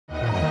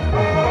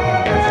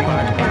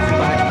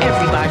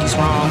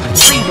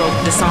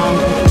wrote the song.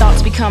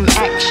 Thoughts become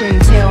action,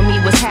 tell me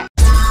what's happening.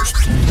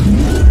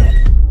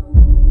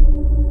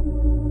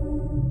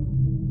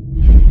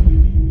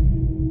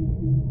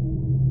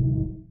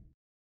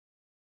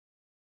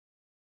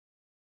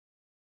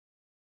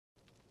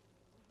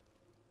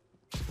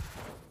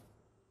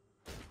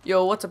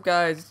 Yo, what's up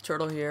guys, it's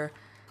Turtle here.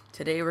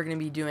 Today we're going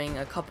to be doing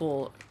a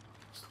couple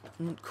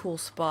cool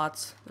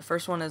spots. The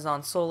first one is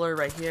on Solar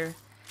right here,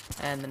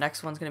 and the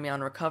next one's going to be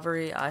on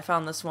Recovery. I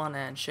found this one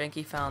and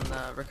Shanky found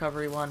the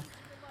Recovery one.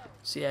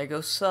 So yeah,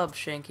 go sub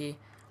Shanky.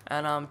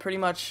 And pretty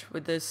much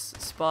with this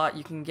spot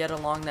you can get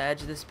along the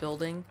edge of this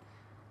building,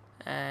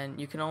 and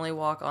you can only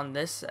walk on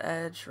this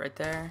edge right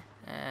there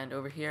and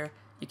over here.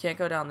 You can't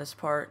go down this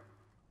part.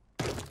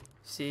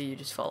 See, you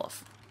just fall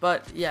off.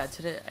 But yeah,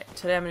 today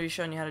I'm going to be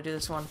showing you how to do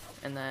this one,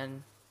 and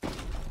then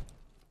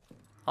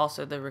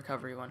also the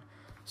Recovery one.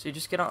 So you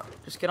just get on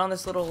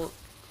this little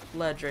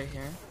ledge right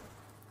here.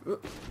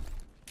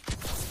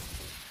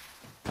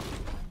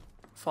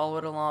 Follow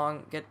it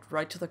along, get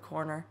right to the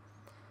corner,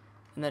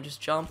 and then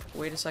just jump,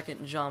 wait a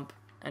second, jump,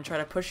 and try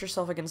to push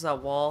yourself against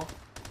that wall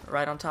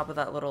right on top of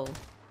that little,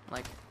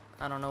 like,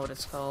 I don't know what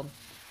it's called,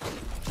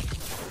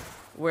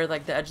 where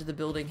like the edge of the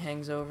building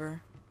hangs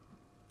over.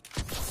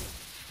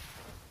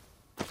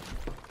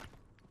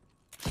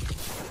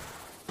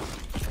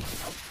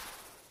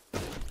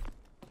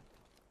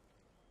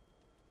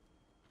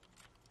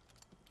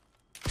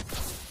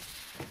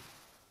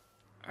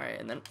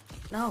 Alright, and then,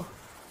 no, oh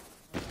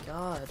my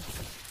god.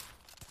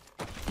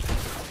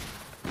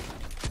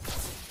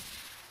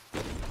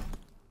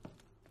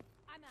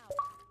 I'm out.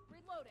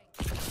 Reloading.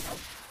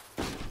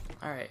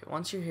 Alright,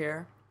 once you're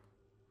here,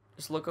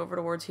 just look over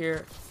towards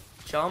here,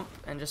 jump,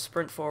 and just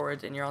sprint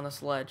forward, and you're on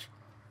this ledge.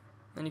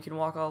 Then you can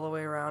walk all the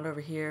way around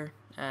over here,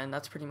 and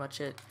that's pretty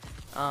much it.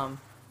 I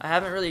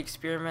haven't really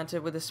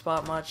experimented with this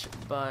spot much,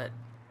 but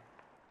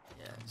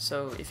yeah,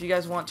 so if you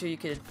guys want to, you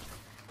could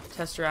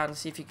test around and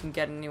see if you can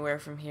get anywhere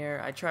from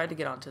here. I tried to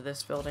get onto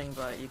this building,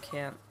 but you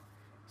can't.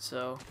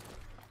 So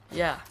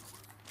yeah,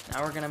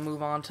 now we're gonna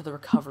move on to the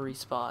Recovery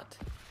spot.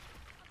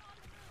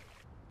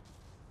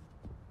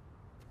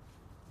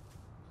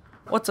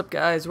 What's up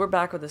guys, we're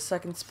back with the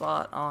second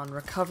spot on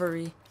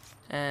Recovery,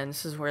 and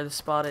this is where the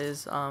spot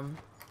is.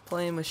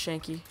 Playing with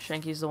Shanky.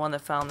 Shanky's the one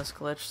that found this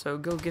glitch, so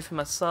go give him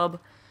a sub.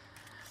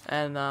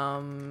 And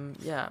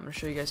yeah, I'm gonna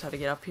show you guys how to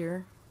get up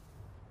here.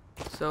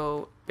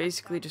 So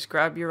basically just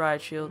grab your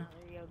riot shield.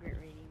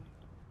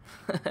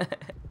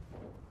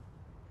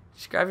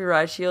 Just grab your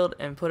riot shield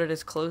and put it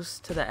as close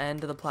to the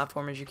end of the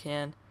platform as you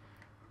can.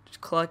 Just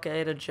click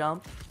A to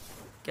jump.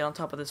 Get on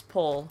top of this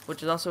pole,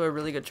 which is also a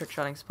really good trick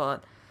shotting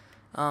spot.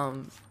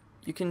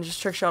 You can just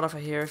trick shot off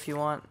of here if you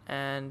want,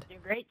 and a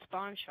great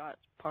spawn shot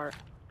part.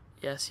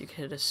 yes, you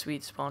can hit a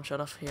sweet spawn shot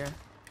off here.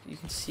 You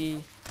can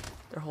see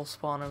their whole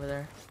spawn over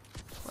there.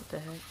 What the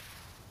heck?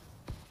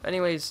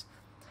 Anyways,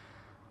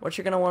 what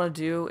you're going to want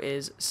to do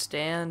is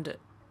stand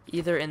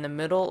either in the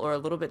middle or a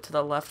little bit to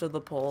the left of the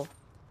pole.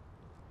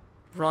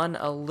 Run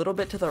a little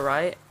bit to the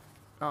right.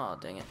 Oh,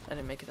 dang it. I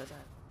didn't make it at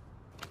that.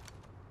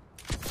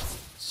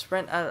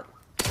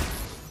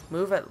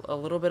 Move at a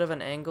little bit of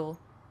an angle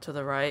to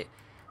the right,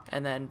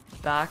 and then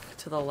back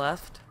to the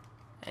left,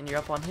 and you're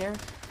up on here.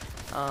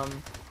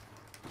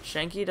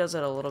 Shanky does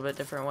it a little bit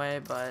different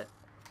way, but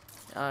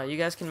you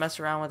guys can mess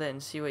around with it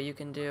and see what you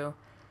can do.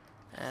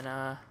 And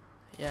yeah,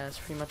 that's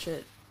pretty much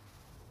it.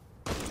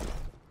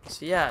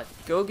 So yeah,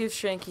 go give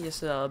Shanky a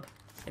sub.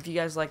 If you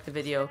guys like the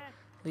video,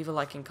 leave a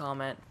like and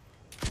comment.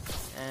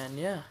 And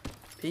yeah,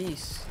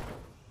 peace.